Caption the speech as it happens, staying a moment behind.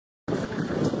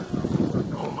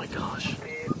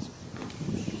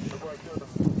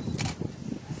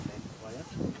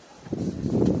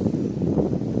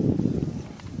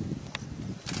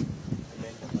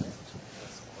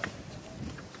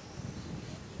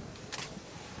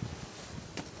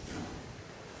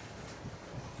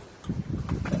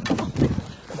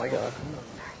my god.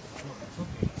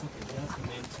 It's okay. Just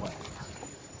remain quiet.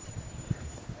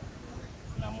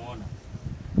 Lamona.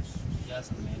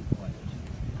 Just remain quiet.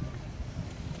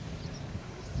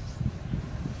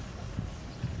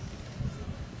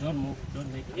 Don't move.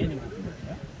 Don't make any movement.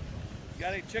 Yeah? You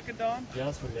got any chicken, Don?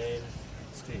 Just remain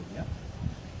still. Yeah.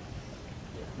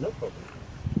 No problem.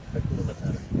 Hakuna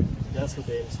Matata. Just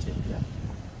remain still. Yeah.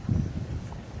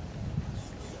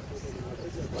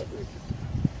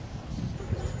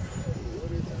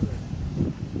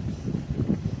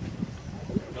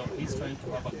 No, he's trying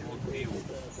to have a good view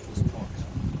to spot.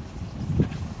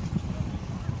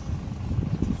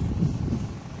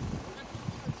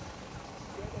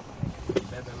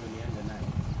 Better when you end the night.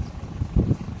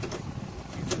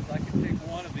 He says I can take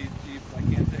one of these jeeps, I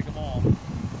can't take them all.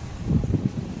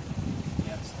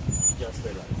 Yes, just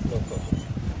relax. No problem.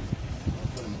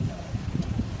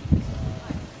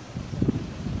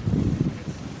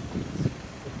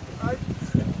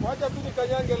 Wacha tu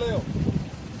nikanyange leo.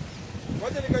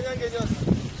 Wacha nikanyange nyasi.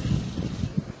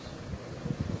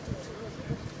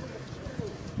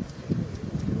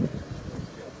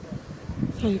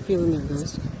 How you feeling there,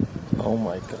 guys? Oh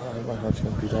my god, my heart's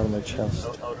gonna beat out of my chest.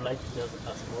 I would like just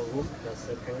a small room, just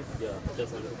separate. Yeah,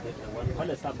 just a little bit.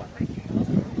 One sapa.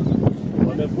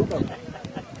 One buka.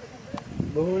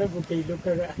 Boleh buka itu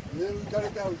kan? Leo cari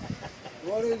tahu.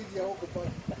 Wale ni dia huko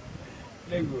pale.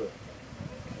 Lengo.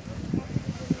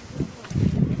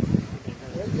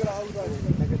 Wengi la auda.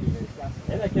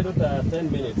 Ela quero 10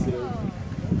 minutes.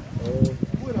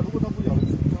 Buena, luego tapu ya.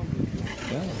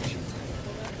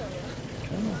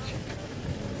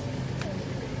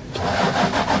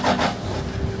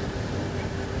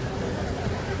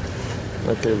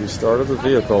 Okay, we started the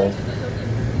vehicle.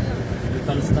 You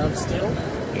can stand still.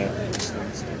 Yeah.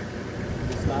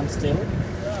 Stand still.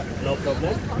 No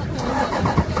problem.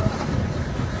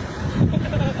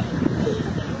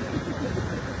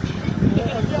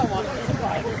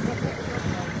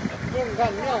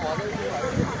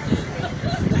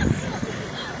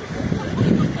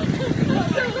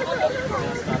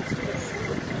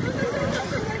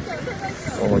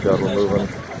 Oh my god, we're moving.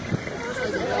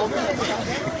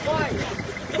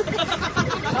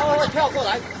 然后跳过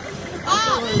来。啊！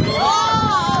哇！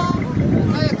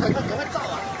哎，赶快照啊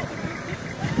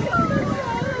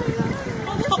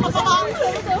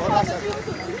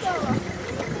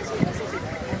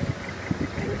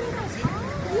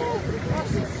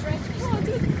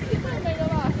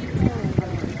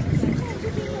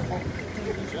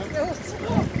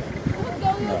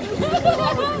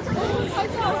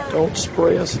！Don't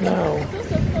spray us now.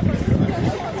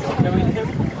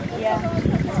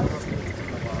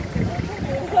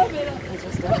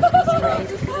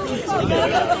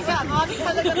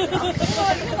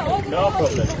 No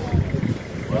problem.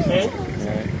 Okay?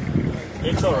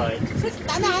 It's alright. She's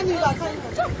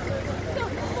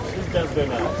just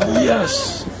gonna.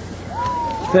 Yes!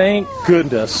 Thank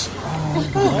goodness.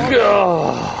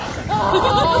 God.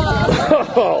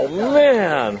 Oh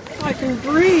man! I can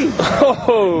breathe.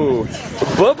 Oh!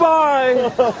 Bye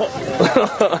bye!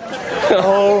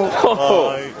 Oh!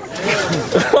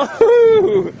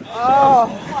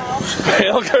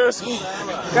 Hail curse!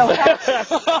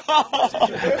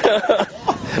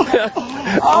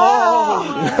 Oh!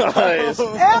 Nice!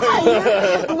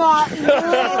 Not you.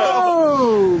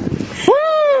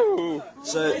 Woo!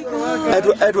 So,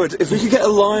 Edward, if we could get a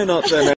line up there now.